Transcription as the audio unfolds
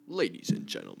Ladies and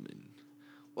gentlemen,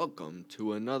 welcome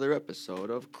to another episode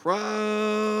of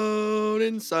Crown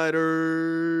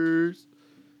Insiders.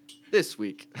 This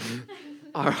week,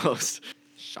 our host,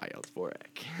 Shia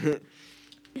Dvorak.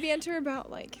 Banter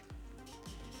about,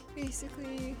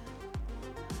 basically...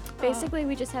 Basically,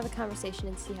 we just have a conversation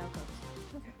and see how it goes.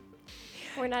 Okay.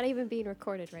 We're not even being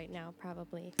recorded right now,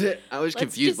 probably. I was Let's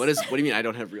confused. just- What do you mean I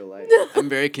don't have real life? I'm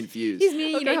very confused. He's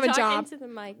meaning you don't have a talk job. into the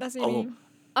mic. That's what I mean.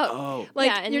 Oh,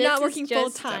 and you're this not is working just-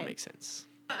 full-time. that makes sense.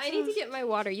 I need to get my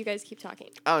water. You guys keep talking.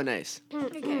 Oh, nice.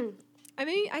 Okay.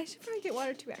 I should probably get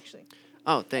water too, actually.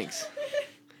 Oh, thanks.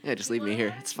 Yeah, just leave me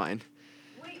here. It's fine.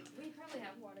 Wait, we probably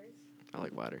have waters. I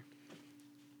like water.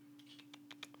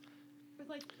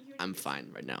 I'm fine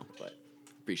right now, but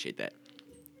appreciate that.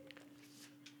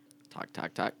 Talk.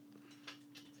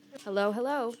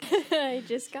 Hello. I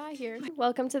just got here.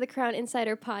 Welcome to the Crown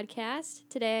Insider Podcast.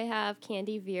 Today I have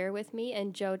Candy Veer with me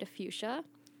and Joe DeFucia.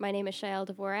 My name is Shia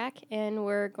Dvorak, and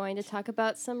we're going to talk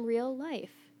about some real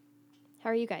life. How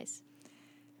are you guys?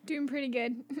 Doing pretty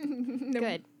good.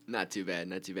 Good. Not too bad.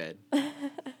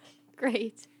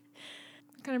 Great.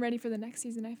 Kind of ready for the next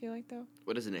season, I feel like, though.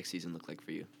 What does the next season look like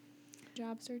for you?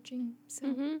 Job searching. So,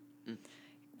 Mm-hmm.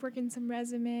 working some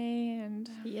resume and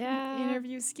Yeah.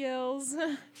 interview skills.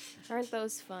 Aren't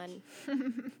those fun? Always.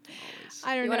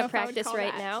 I don't You know want to if I would practice call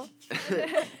right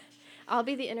that. now? I'll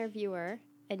be the interviewer,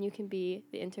 and you can be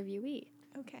the interviewee.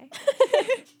 Okay.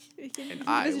 And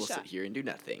I will sit here and do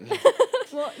nothing.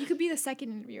 Well, you could be the second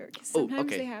interviewer, because Oh,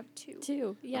 sometimes okay. they have two.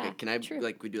 Two, yeah. Okay, can I true.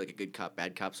 we do like a good cop,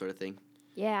 bad cop sort of thing?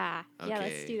 Yeah, let's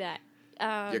Okay. do that.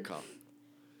 Your call.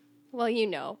 Well, you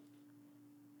know.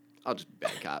 I'll just be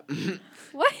bad cop.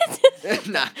 What?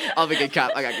 Nah, I'll be good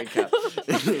cop. I got good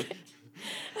cop.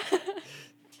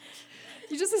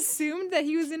 You just assumed that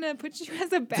he was going to put you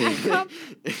as a bad cop?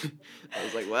 I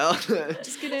was like, well,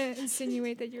 Just going to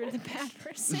insinuate that you're the bad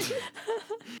person.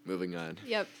 moving on.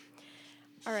 Yep.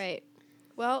 All right.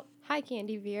 Well, hi,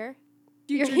 Candy Veer.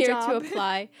 Future You're here job. to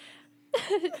apply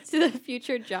to the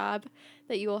future job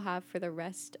that you will have for the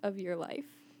rest of your life.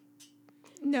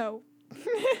 No.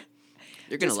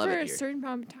 You're gonna Just love for it a here. certain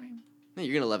amount of time. No,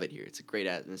 you're gonna love it here. It's a great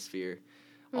atmosphere.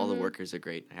 All the Mhm. workers are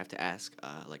great. I have to ask,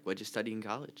 what'd you study in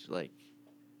college? Like,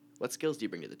 what skills do you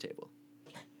bring to the table?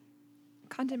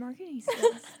 Content marketing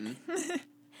skills.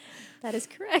 That is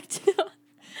correct.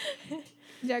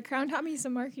 Yeah, Crown taught me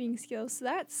some marketing skills, so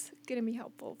that's going to be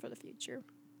helpful for the future.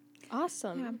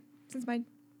 Awesome. Yeah, since I'm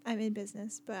in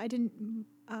business, but I didn't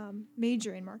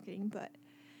major in marketing, but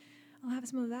I'll have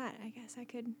some of that. I guess I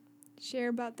could share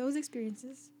about those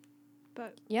experiences.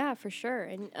 But Yeah, for sure.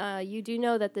 And you do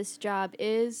know that this job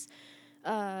is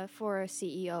for a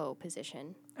CEO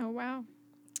position. oh wow,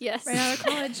 Yes. right out of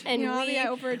college, And I'll be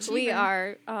overachieving. we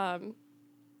are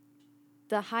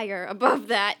the higher above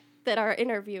that are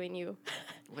interviewing you.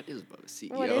 What is above a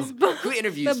CEO? What is Who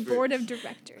interviews the for- board of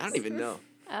directors. I don't even know.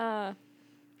 Uh,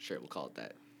 Sure, we'll call it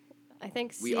that. I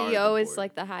think We are the CEO is board.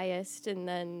 like the highest, and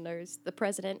then there's the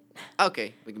president.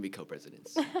 Okay, we can be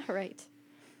co-presidents. Right.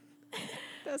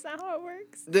 That's not how it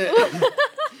works.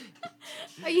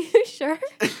 Are you sure?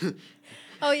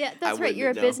 Oh, yeah, that's right. wouldn't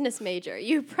You're a know. business major.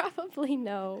 You probably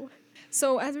know.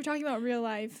 So as we're talking about real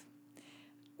life,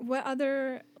 what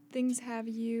other things have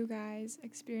you guys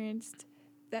experienced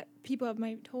that people have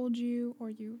might told you, or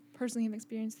you personally have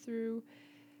experienced through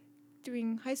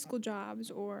doing high school jobs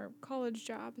or college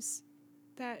jobs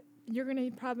that you're going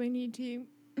to probably need to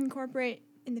incorporate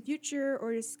in the future,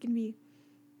 or it's going to be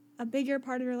a bigger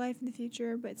part of your life in the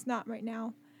future, but it's not right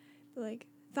now? But like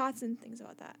thoughts and things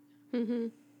about that. Mm-hmm.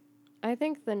 I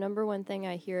think the number one thing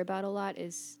I hear about a lot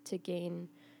is to gain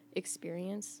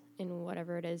experience in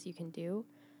whatever it is you can do.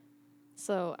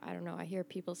 So, I don't know, I hear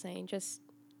people saying just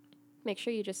make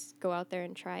sure you just go out there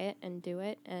and try it and do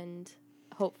it, and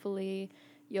hopefully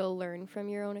you'll learn from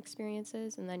your own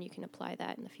experiences, and then you can apply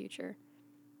that in the future.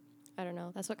 I don't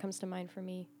know, that's what comes to mind for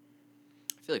me.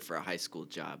 I feel like for a high school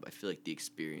job, I feel like the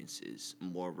experience is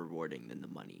more rewarding than the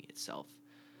money itself.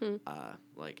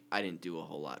 I didn't do a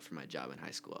whole lot for my job in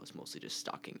high school. I was mostly just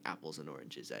stocking apples and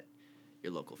oranges at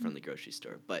your local friendly grocery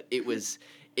store. But it was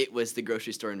the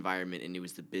grocery store environment, and it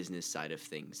was the business side of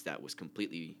things that was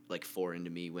completely like foreign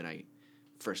to me when I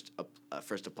first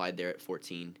applied there at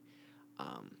 14.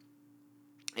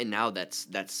 And now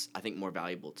that's I think more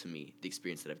valuable to me. The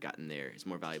experience that I've gotten there is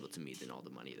more valuable to me than all the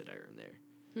money that I earned there.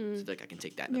 So I feel like I can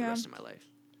take that in the Yeah. rest of my life.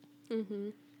 Mm-hmm.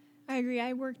 I agree.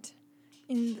 I worked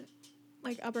in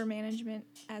upper management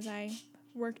as I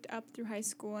worked up through high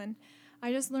school, and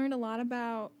I just learned a lot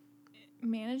about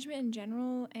management in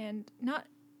general, and not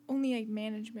only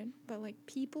management, but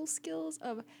people skills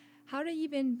of how to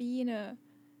even be in a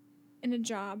in a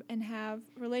job and have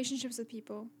relationships with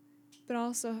people, but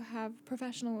also have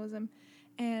professionalism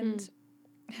and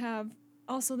have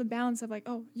also the balance of like,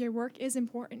 oh, your work is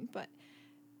important, but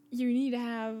you need to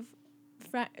have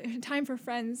time for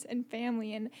friends and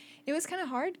family. And it was kind of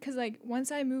hard because like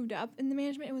once I moved up in the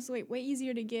management, it was way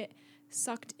easier to get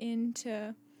sucked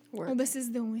into work. Oh, this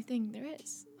is the only thing there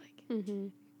is. Like,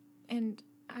 and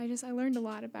I learned a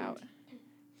lot about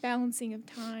balancing of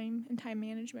time and time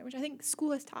management, which I think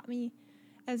school has taught me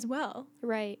as well.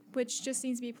 Right. Which just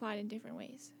needs to be applied in different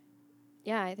ways.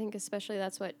 Yeah, I think especially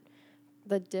that's what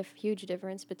the huge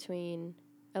difference between,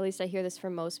 at least I hear this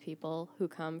from most people who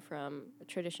come from a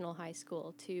traditional high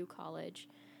school to college,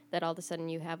 that all of a sudden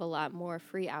you have a lot more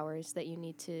free hours that you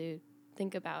need to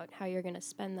think about how you're going to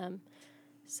spend them.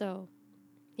 So,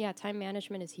 yeah, time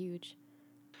management is huge.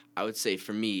 I would say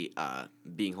for me,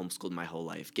 being homeschooled my whole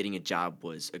life, getting a job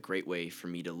was a great way for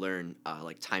me to learn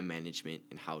like time management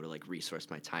and how to like resource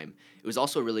my time. It was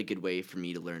also a really good way for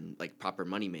me to learn like proper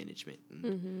money management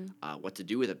and what to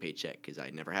do with a paycheck because I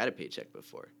never had a paycheck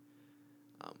before.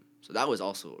 So that was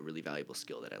also a really valuable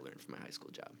skill that I learned from my high school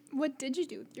job. What did you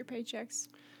do with your paychecks?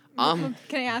 Can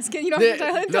I ask it? You don't have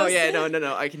to tell it.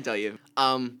 No. I can tell you.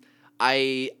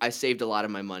 I saved a lot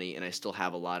of my money and I still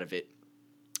have a lot of it.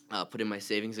 Put in my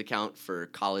savings account for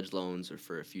college loans or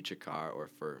for a future car or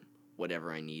for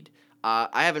whatever I need.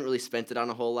 I haven't really spent it on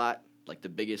a whole lot. Like the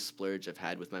biggest splurge I've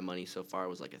had with my money so far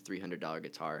was like a $300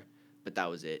 guitar, but that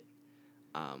was it.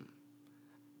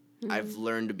 I've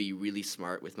learned to be really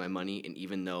smart with my money, and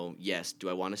even though, yes, do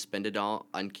I want to spend it all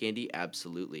on candy?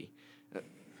 Absolutely.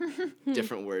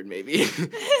 Different word, maybe.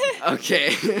 Okay.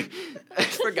 I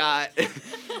forgot.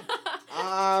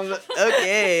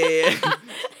 Okay.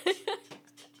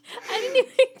 I didn't even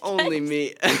Only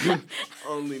me.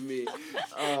 Only me.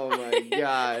 Oh my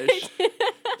gosh.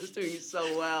 It's doing so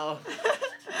well.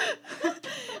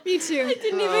 Me too. I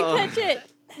didn't even catch it.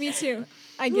 Me too.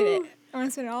 I get it. I want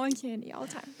to spend it all on candy all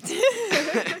the time.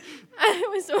 I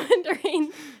was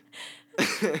wondering.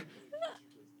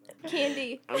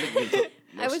 Candy.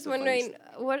 I was wondering,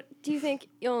 what do you think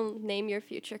you'll name your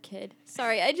future kid?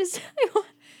 Sorry,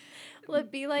 will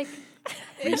it be like...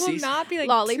 It will not be like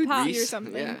Lollipop or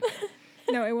something. Yeah.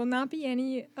 No, it will not be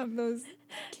any of those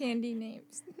candy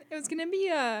names. It was going to be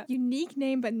a unique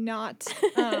name, but not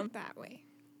that way.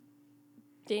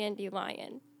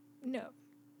 Dandelion. No.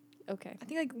 Okay. I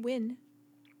think like Win.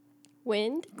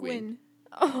 Wind? Gwyn.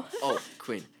 Oh,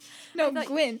 Quinn. No,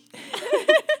 Gwyn.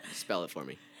 Spell it for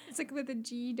me. It's like with a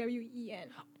G-W-E-N.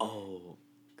 Oh.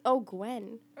 Oh,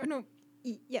 Gwen. Or no,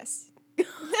 yes.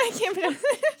 I can't pronounce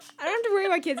it. I don't have to worry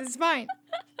about kids. It's fine.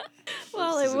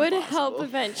 Well, it would help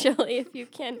eventually if you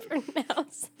can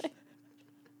pronounce it.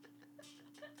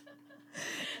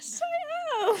 Shut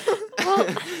up.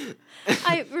 Well,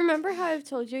 I remember how I've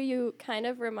told you kind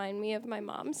of remind me of my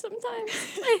mom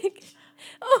sometimes. Like,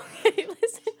 okay,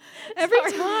 listen. Every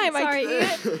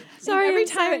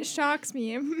time it shocks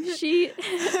me.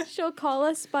 She'll call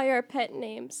us by our pet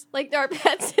names, like our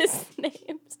pets'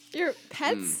 names. Your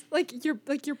pets, like your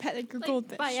pet, like your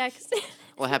goldfish. By accident.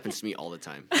 Well, it happens to me all the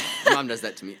time. My mom does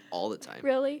that to me all the time.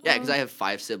 Really? Yeah, because I have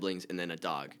 5 siblings and then a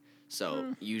dog.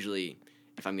 So usually,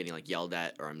 if I'm getting like yelled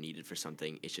at or I'm needed for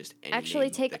something, it's just any Actually,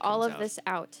 name take that all comes of out. this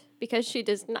out because she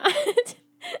does not.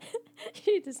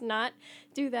 She does not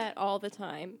do that all the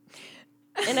time.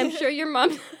 And I'm sure your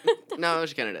mom... No,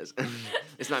 she kind of does.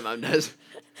 It's my mom does.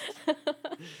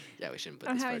 Yeah, we shouldn't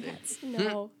put this part in.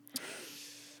 No.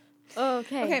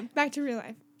 Okay. Okay, back to real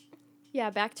life. Yeah,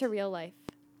 back to real life.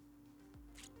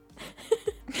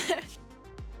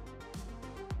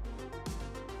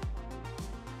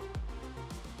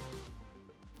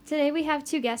 Today we have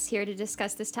 2 guests here to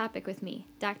discuss this topic with me.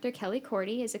 Dr. Kelly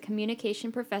Cordy is a communication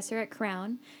professor at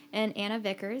Crown, and Anna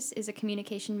Vickers is a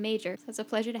communication major. So it's a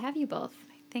pleasure to have you both.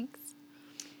 Thanks.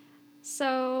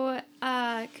 So,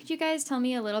 could you guys tell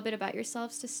me a little bit about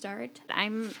yourselves to start?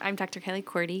 I'm Dr. Kelly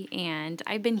Cordy, and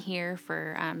I've been here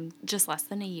for just less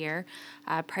than a year.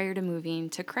 Prior to moving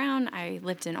to Crown, I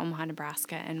lived in Omaha,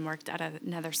 Nebraska, and worked at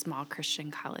another small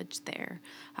Christian college there.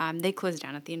 They closed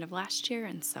down at the end of last year,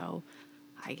 and so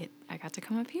I got to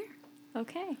come up here.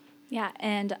 Okay. Yeah,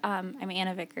 and I'm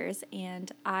Anna Vickers,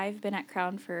 and I've been at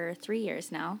Crown for 3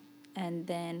 years now. And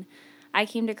then I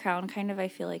came to Crown kind of, I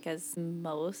feel like, as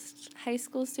most high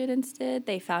school students did.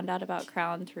 They found out about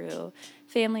Crown through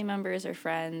family members or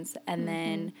friends, and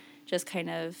then just kind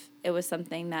of, it was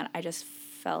something that I just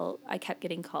felt I kept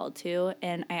getting called to,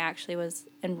 and I actually was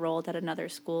enrolled at another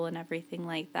school and everything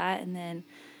like that, and then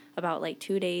about like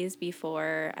 2 days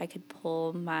before I could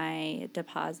pull my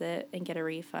deposit and get a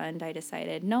refund, I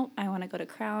decided, nope, I want to go to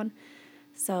Crown.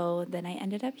 So then I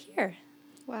ended up here.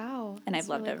 Wow. And that's I've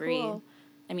loved really cool.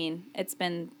 it's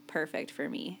been perfect for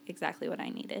me, exactly what I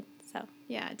needed. So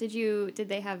Yeah. Did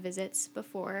they have visits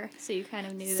before so you kind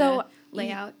of knew So, the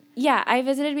layout? yeah, I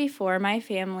visited before. My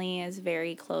family is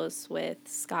very close with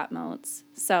Scott Moats.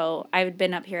 So I've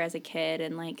been up here as a kid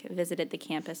and like visited the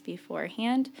campus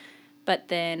beforehand. But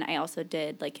then I also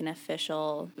did like an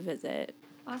official visit.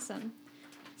 Awesome.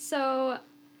 So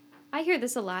I hear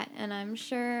this a lot, and I'm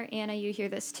sure, Anna, you hear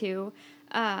this too,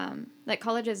 that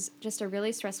college is just a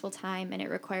really stressful time, and it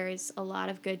requires a lot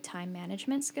of good time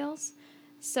management skills.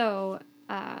 So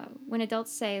when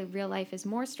adults say real life is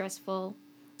more stressful,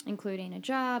 including a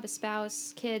job, a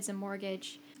spouse, kids, a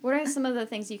mortgage, what are some of the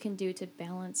things you can do to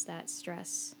balance that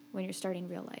stress when you're starting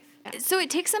real life? So it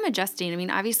takes some adjusting. I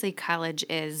mean, obviously, college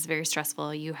is very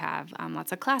stressful. You have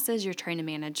lots of classes. You're trying to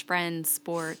manage friends,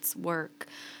 sports, work,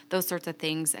 those sorts of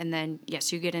things. And then,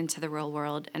 yes, you get into the real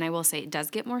world. And I will say it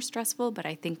does get more stressful, but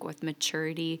I think with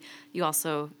maturity, you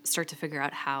also start to figure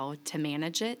out how to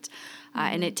manage it.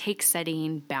 And it takes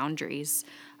setting boundaries,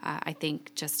 I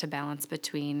think, just to balance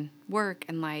between work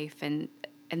and life and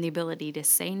the ability to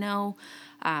say no.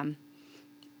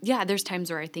 Yeah, there's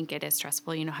times where I think it is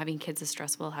stressful. You know, having kids is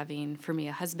stressful, having, for me,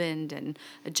 a husband and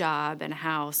a job and a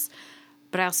house.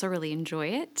 But I also really enjoy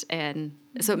it. And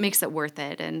so it makes it worth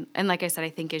it. And like I said,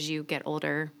 I think as you get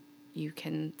older, you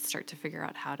can start to figure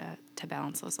out how to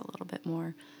balance those a little bit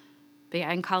more. But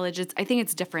yeah, in college, I think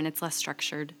it's different. It's less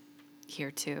structured here,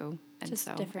 too. And Just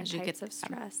so different as you types get, of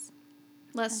stress.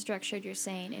 Less structured, you're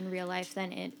saying, in real life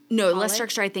than in No, college? less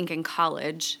structure, I think, in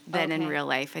college than in Okay. real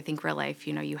life. I think real life,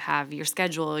 you know, you have your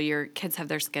schedule, your kids have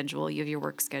their schedule, you have your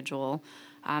work schedule,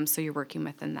 so you're working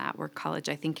within that. Where college,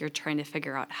 I think you're trying to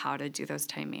figure out how to do those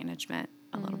time management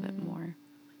a little bit more.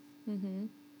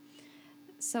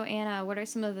 So, Anna, what are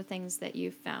some of the things that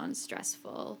you've found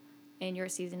stressful in your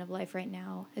season of life right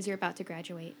now as you're about to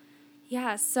graduate?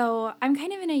 Yeah, so I'm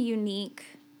kind of in a unique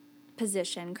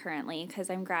position currently because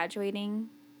I'm graduating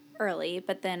early,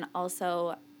 but then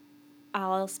also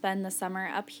I'll spend the summer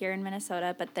up here in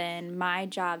Minnesota, but then my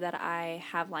job that I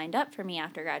have lined up for me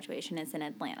after graduation is in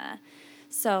Atlanta.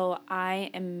 So I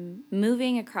am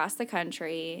moving across the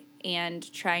country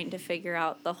and trying to figure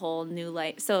out the whole new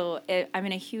life. So I'm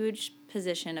in a huge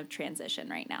position of transition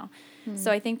right now.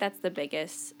 So I think that's the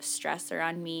biggest stressor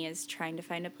on me is trying to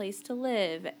find a place to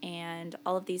live and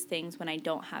all of these things when I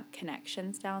don't have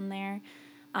connections down there.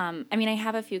 I mean, I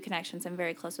have a few connections. I'm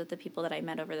very close with the people that I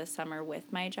met over the summer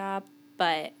with my job,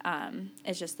 but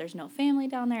it's just there's no family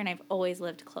down there, and I've always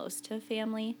lived close to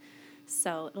family.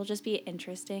 So it'll just be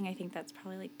interesting. I think that's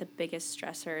probably like the biggest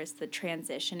stressor is the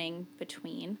transitioning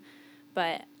between.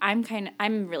 But I'm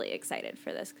really excited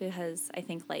for this because I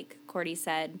think like Cordy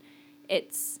said,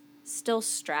 it's still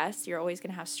stress. You're always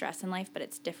going to have stress in life, but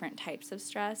it's different types of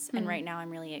stress. And right now I'm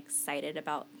really excited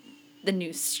about the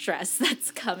new stress that's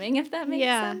coming, if that makes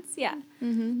sense. Yeah.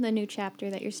 Mm-hmm. The new chapter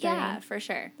that you're starting. Yeah, for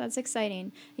sure. That's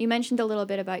exciting. You mentioned a little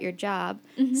bit about your job.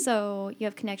 So you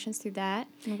have connections through that.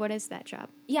 And what is that job?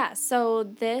 Yeah, so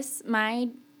my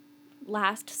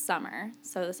last summer,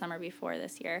 so the summer before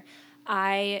this year,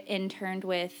 I interned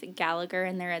with Gallagher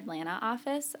in their Atlanta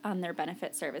office on their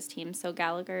benefit service team. So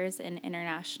Gallagher's an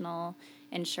international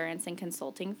insurance and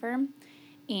consulting firm.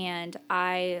 And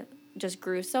I just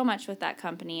grew so much with that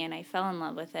company, and I fell in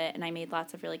love with it, and I made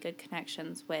lots of really good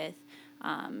connections with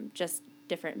just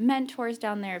different mentors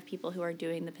down there of people who are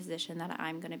doing the position that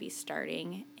I'm going to be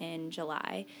starting in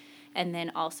July. And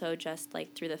then also just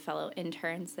like through the fellow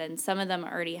interns, and some of them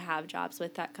already have jobs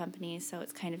with that company, so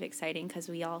it's kind of exciting because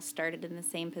we all started in the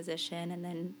same position, and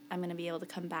then I'm going to be able to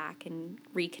come back and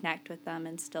reconnect with them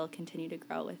and still continue to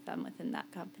grow with them within that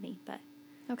company. But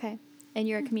Okay. And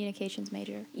you're a communications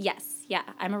major. yes, yeah,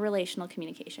 I'm a relational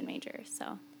communication major,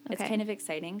 so it's Okay. kind of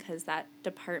exciting because that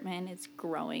department is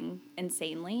growing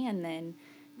insanely, and then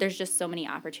there's just so many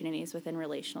opportunities within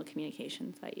relational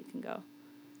communications that you can go.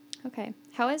 Okay.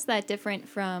 How is that different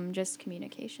from just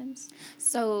communications?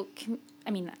 So,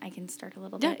 I can start a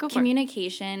little Yeah, bit. go for it.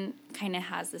 Communication kind of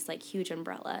has this like huge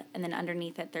umbrella, and then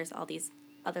underneath it, there's all these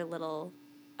other little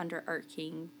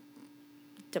underarching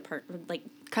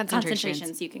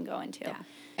concentrations you can go into.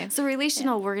 Yeah. So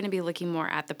relational, we're going to be looking more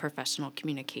at the professional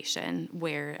communication,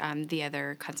 where the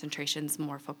other concentrations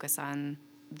more focus on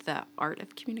the art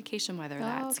of communication, whether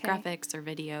that's okay. graphics or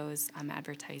videos,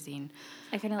 advertising.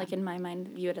 I kind of like in my mind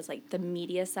view it as like the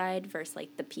media side versus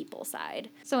like the people side.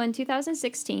 So in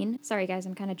 2016, sorry guys,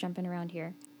 I'm kind of jumping around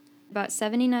here. About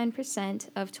 79%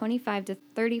 of 25 to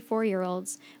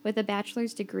 34-year-olds with a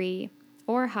bachelor's degree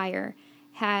or higher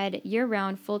had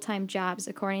year-round full-time jobs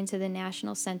according to the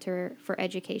National Center for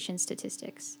Education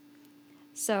Statistics.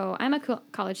 So I'm a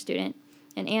college student,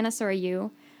 and Anna, so are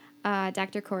you.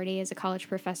 Dr. Cordy is a college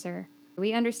professor.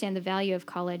 We understand the value of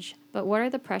college, but what are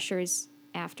the pressures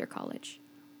after college?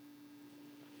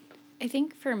 I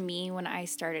think for me, when I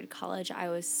started college, I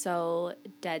was so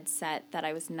dead set that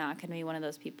I was not going to be one of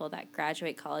those people that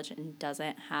graduate college and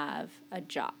doesn't have a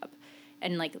job.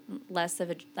 And less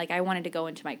of I wanted to go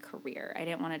into my career. I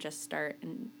didn't want to just start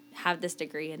and have this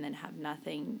degree and then have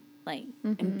nothing,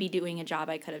 and be doing a job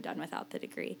I could have done without the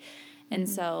degree. And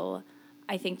so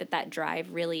I think that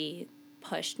drive really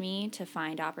pushed me to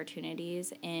find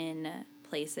opportunities in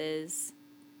places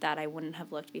that I wouldn't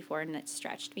have looked before, and it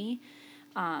stretched me.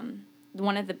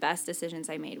 One of the best decisions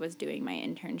I made was doing my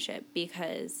internship,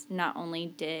 because not only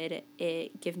did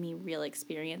it give me real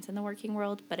experience in the working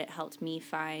world, but it helped me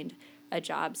find a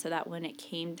job so that when it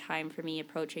came time for me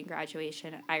approaching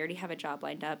graduation, I already have a job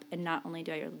lined up. And not only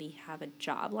do I already have a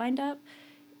job lined up,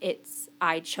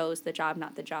 I chose the job,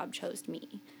 not the job chose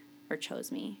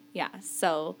me. Yeah.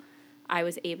 So I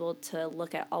was able to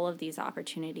look at all of these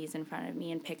opportunities in front of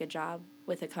me and pick a job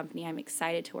with a company I'm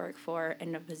excited to work for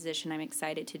and a position I'm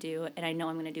excited to do and I know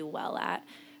I'm going to do well at,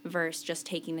 versus just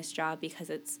taking this job because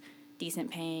it's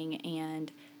decent paying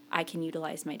and I can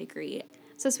utilize my degree.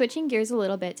 So switching gears a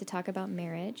little bit to talk about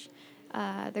marriage,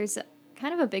 there's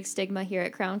kind of a big stigma here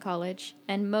at Crown College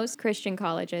and most Christian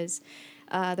colleges,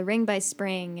 the ring by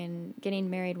spring and getting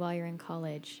married while you're in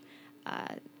college.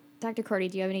 Dr. Cordy,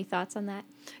 do you have any thoughts on that?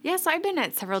 Yeah, so I've been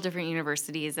at several different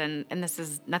universities, and this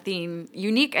is nothing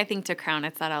unique, I think, to Crown.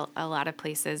 It's at a lot of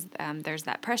places. There's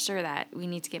that pressure that we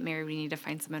need to get married, we need to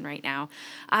find someone right now.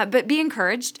 But be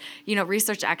encouraged.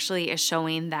 Research actually is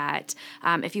showing that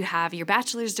if you have your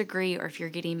bachelor's degree or if you're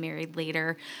getting married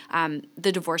later,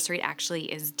 the divorce rate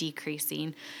actually is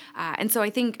decreasing. And so I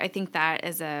think that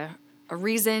is a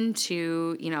reason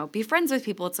to, be friends with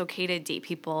people. It's okay to date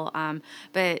people,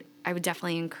 but I would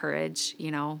definitely encourage,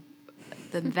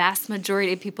 the vast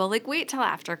majority of people, wait till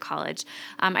after college.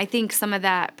 I think some of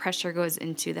that pressure goes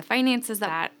into the finances.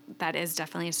 That is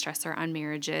definitely a stressor on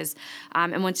marriages.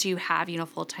 And once you have,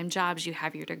 full-time jobs, you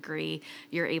have your degree,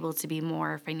 you're able to be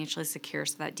more financially secure,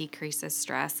 so that decreases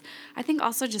stress. I think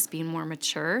also just being more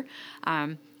mature.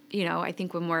 I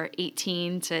think when we're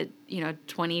 18 to,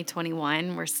 20,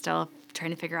 21, we're still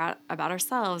trying to figure out about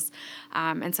ourselves.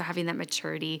 And so having that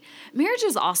maturity. Marriage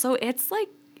is also, it's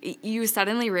you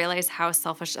suddenly realize how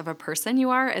selfish of a person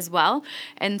you are as well.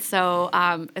 And so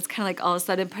it's kind of all of a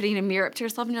sudden putting a mirror up to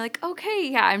yourself and you're like, okay,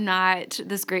 yeah, I'm not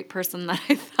this great person that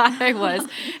I thought I was.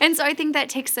 And so I think that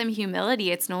takes some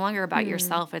humility. It's no longer about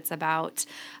yourself. It's about,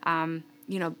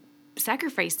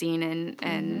 sacrificing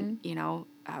and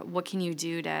what can you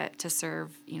do to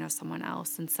serve, someone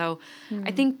else. And so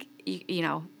I think,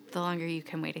 the longer you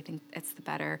can wait, I think it's the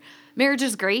better. Marriage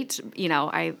is great.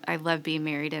 I love being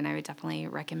married and I would definitely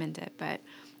recommend it, but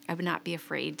I would not be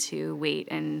afraid to wait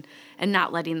and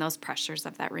not letting those pressures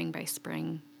of that ring by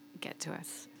spring get to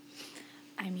us.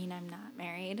 I mean, I'm not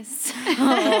married, so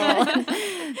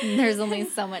there's only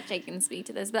so much I can speak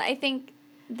to this, but I think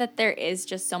that there is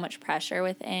just so much pressure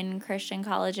within Christian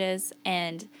colleges,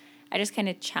 and I just kind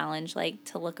of challenge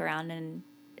to look around and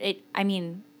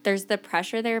there's the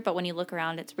pressure there, but when you look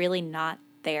around, it's really not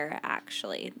there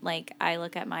actually. I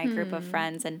look at my group of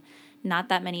friends and not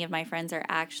that many of my friends are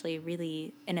actually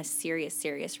really in a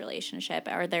serious relationship,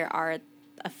 or there are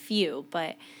a few,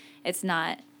 but it's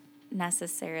not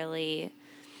necessarily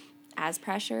as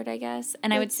pressured, I guess.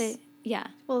 And I would say, yeah.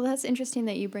 Well, that's interesting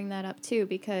that you bring that up too,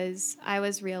 because I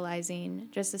was realizing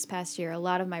just this past year, a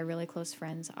lot of my really close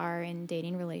friends are in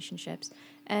dating relationships.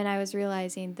 And I was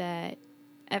realizing that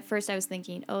at first I was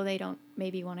thinking, oh, they don't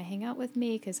maybe want to hang out with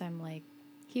me because I'm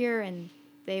here and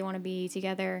they want to be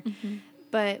together. Mm-hmm.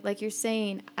 But like you're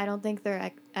saying, I don't think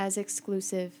they're as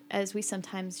exclusive as we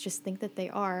sometimes just think that they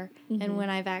are. Mm-hmm. And when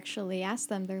I've actually asked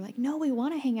them, they're like, no, we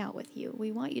want to hang out with you.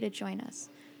 We want you to join us.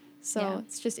 So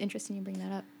It's just interesting you bring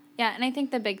that up. Yeah, and I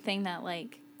think the big thing that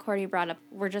Cordy brought up,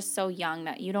 we're just so young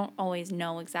that you don't always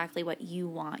know exactly what you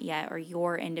want yet or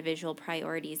your individual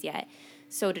priorities yet.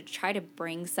 So to try to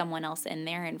bring someone else in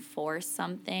there and force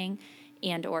something,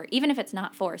 and or even if it's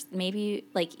not forced, maybe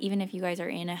even if you guys are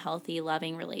in a healthy,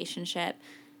 loving relationship,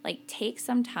 take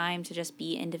some time to just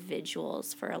be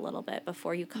individuals for a little bit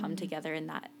before you come together in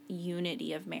that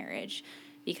unity of marriage,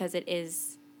 because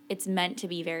it's meant to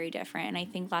be very different. And I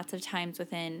think lots of times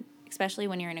especially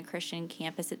when you're in a Christian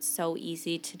campus, it's so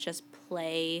easy to just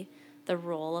play the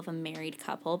role of a married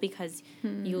couple because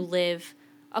you live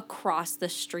across the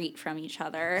street from each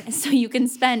other. So you can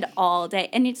spend all day.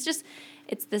 And it's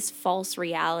this false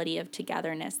reality of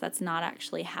togetherness that's not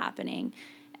actually happening.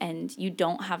 And you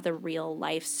don't have the real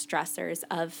life stressors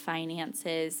of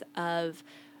finances, of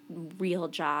real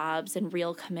jobs and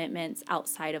real commitments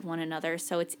outside of one another.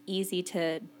 So it's easy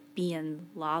to be in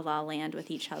la la land with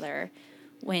each other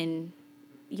when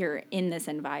you're in this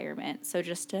environment. So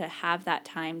just to have that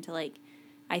time to, like,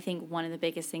 I think one of the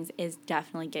biggest things is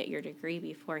definitely get your degree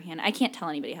beforehand. I can't tell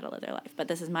anybody how to live their life, but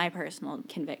this is my personal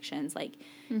convictions, like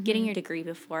getting your degree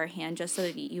beforehand just so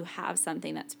that you have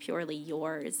something that's purely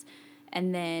yours.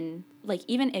 And then, like,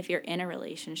 even if you're in a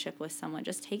relationship with someone,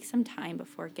 just take some time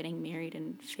before getting married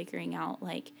and figuring out,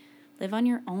 like, live on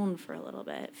your own for a little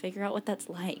bit. Figure out what that's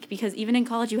like. Because even in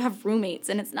college, you have roommates,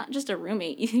 and it's not just a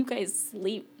roommate. You guys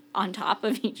sleep on top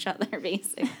of each other,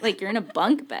 basically. Like, you're in a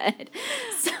bunk bed.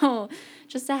 So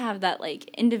just to have that, like,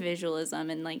 individualism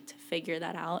and, like, to figure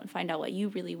that out and find out what you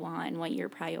really want and what your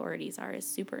priorities are is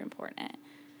super important.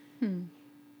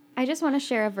 I just want to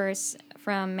share a verse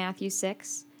from Matthew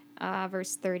 6,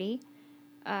 verse 30.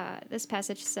 This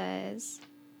passage says,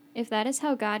 "If that is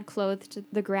how God clothed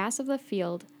the grass of the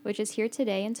field, which is here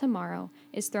today and tomorrow,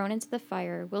 is thrown into the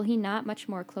fire, will he not much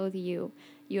more clothe you,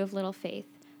 you of little faith?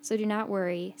 So do not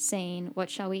worry, saying, 'What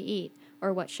shall we eat?'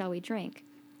 Or 'What shall we drink?'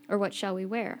 Or 'What shall we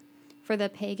wear?' For the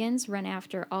pagans run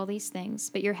after all these things,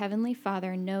 but your heavenly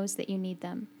Father knows that you need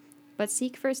them. But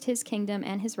seek first his kingdom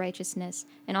and his righteousness,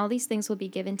 and all these things will be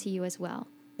given to you as well.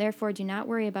 Therefore do not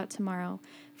worry about tomorrow,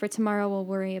 for tomorrow will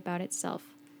worry about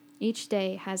itself. Each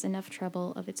day has enough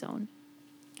trouble of its own."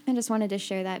 I just wanted to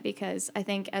share that because I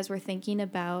think as we're thinking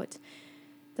about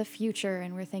the future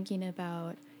and we're thinking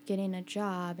about getting a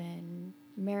job and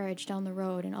marriage down the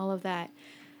road and all of that,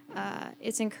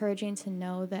 it's encouraging to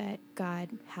know that God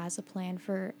has a plan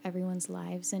for everyone's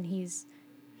lives, and He's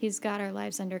got our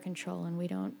lives under control, and we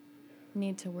don't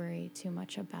need to worry too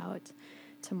much about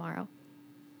tomorrow.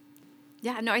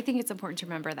 Yeah, no, I think it's important to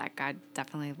remember that God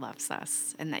definitely loves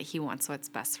us and that he wants what's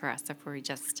best for us if we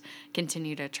just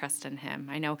continue to trust in him.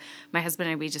 I know my husband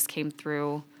and I, we just came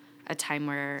through a time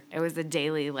where it was a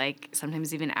daily, like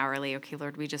sometimes even hourly, okay,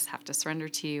 Lord, we just have to surrender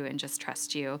to you and just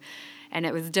trust you. And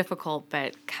it was difficult,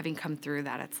 but having come through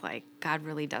that, it's like God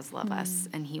really does love us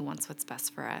and he wants what's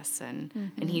best for us,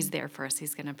 and he's there for us.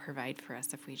 He's going to provide for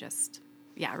us if we just,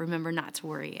 remember not to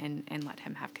worry and let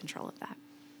him have control of that.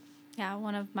 Yeah,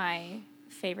 one of my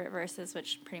favorite verses,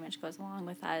 which pretty much goes along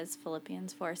with that, is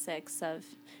Philippians 4:6 of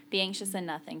be anxious in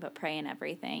nothing, but pray in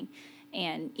everything.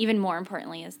 And even more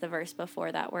importantly is the verse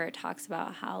before that where it talks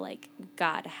about how, like,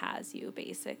 God has you,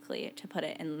 basically, to put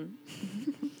it in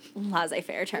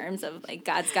laissez-faire terms of, like,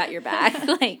 God's got your back.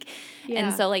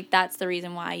 And so, like, that's the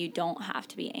reason why you don't have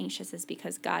to be anxious, is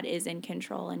because God is in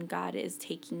control and God is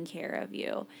taking care of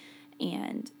you.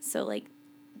 And so, like,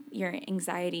 your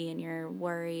anxiety and your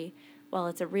worry, while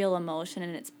it's a real emotion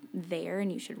and it's there and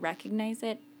you should recognize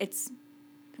it, it's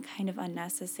kind of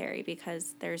unnecessary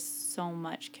because there's so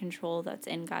much control that's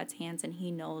in God's hands and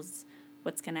he knows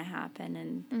what's going to happen,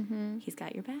 and he's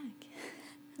got your back.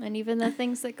 And even the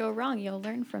things that go wrong, you'll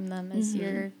learn from them as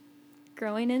you're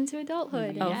growing into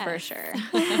adulthood. Oh, for sure.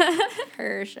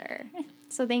 For sure.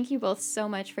 So thank you both so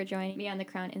much for joining me on the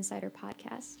Crown Insider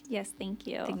podcast. Yes, thank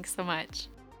you. Thanks so much.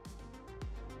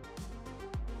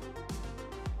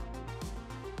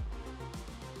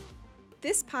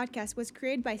 This podcast was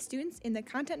created by students in the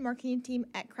content marketing team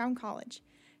at Crown College.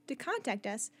 To contact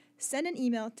us, send an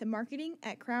email to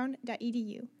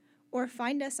marketing@crown.edu or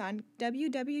find us on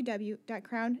www.crown.edu.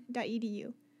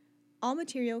 All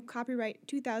material copyright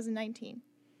 2019.